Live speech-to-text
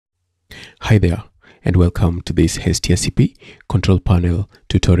Hi there and welcome to this HestiaCP Control Panel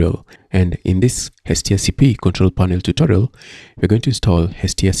tutorial. And in this HestiaCP Control Panel tutorial, we're going to install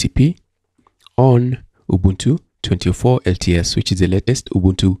HestiaCP on Ubuntu 24 LTS, which is the latest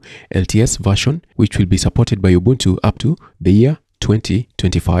Ubuntu LTS version, which will be supported by Ubuntu up to the year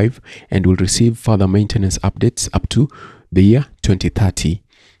 2025 and will receive further maintenance updates up to the year 2030.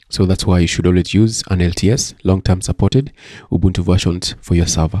 So that's why you should always use an LTS, long-term supported Ubuntu versions for your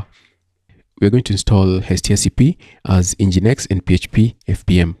server. We're going to install HestiaCP as Nginx and PHP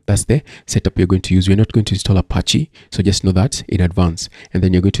FPM. That's the setup you're going to use. We're not going to install Apache, so just know that in advance. And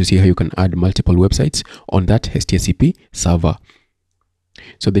then you're going to see how you can add multiple websites on that HestiaCP server.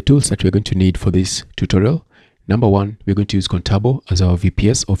 So the tools that we're going to need for this tutorial: number one, we're going to use Contabo as our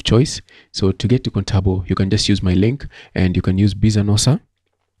VPS of choice. So to get to Contabo, you can just use my link and you can use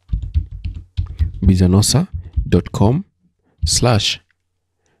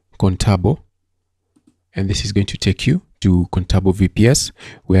bizanosa.com/Contabo. And this is going to take you to Contabo VPS,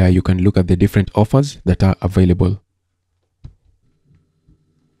 where you can look at the different offers that are available.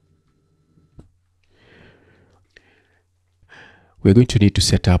 We're going to need to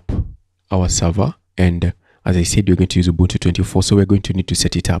set up our server, and as I said, we're going to use Ubuntu 24, so we're going to need to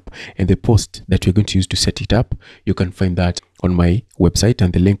set it up. And the post that we're going to use to set it up, you can find that on my website,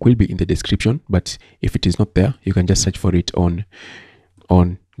 and the link will be in the description. But if it is not there, you can just search for it on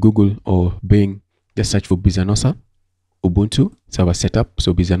Google or Bing. Just search for Bizanosa Ubuntu server setup.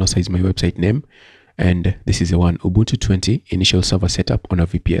 So Bizanosa is my website name, and this is the one, Ubuntu 20 initial server setup on a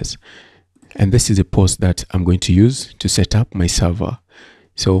VPS. And this is a post that I'm going to use to set up my server.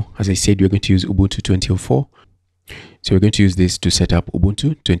 So as I said, we're going to use Ubuntu 20.04. So we're going to use this to set up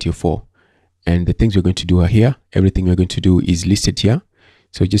Ubuntu 20.04. And the things we're going to do are here. Everything we're going to do is listed here.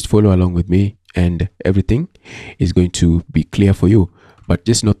 So just follow along with me and everything is going to be clear for you. But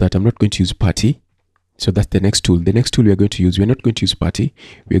just note that I'm not going to use Putty. So that's the next tool. The next tool we're going to use, we're not going to use Putty.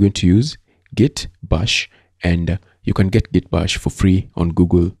 We're going to use Git Bash, and you can get Git Bash for free on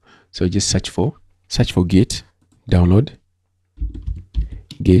Google. So just search for Git, download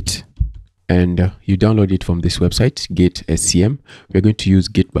Git, and you download it from this website, Git SCM. We're going to use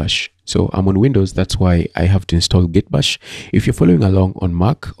Git Bash. So I'm on Windows, that's why I have to install Git Bash. If you're following along on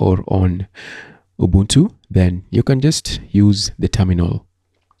Mac or on Ubuntu, then you can just use the terminal.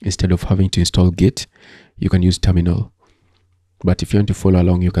 Instead of having to install Git, you can use terminal. But if you want to follow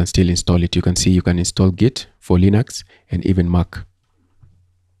along, you can still install it. You can see you can install Git for Linux and even Mac.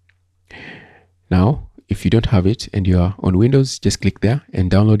 Now, if you don't have it and you are on Windows, just click there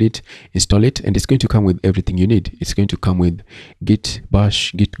and download it, install it, and it's going to come with everything you need. It's going to come with Git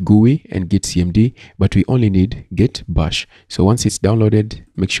Bash, Git GUI, and Git CMD, but we only need Git Bash. So once it's downloaded,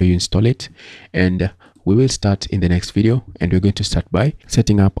 make sure you install it, and we will start in the next video, and we're going to start by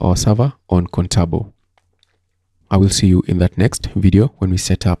setting up our server on Contabo. I will see you in that next video when we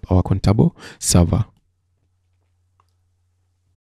set up our Contabo server.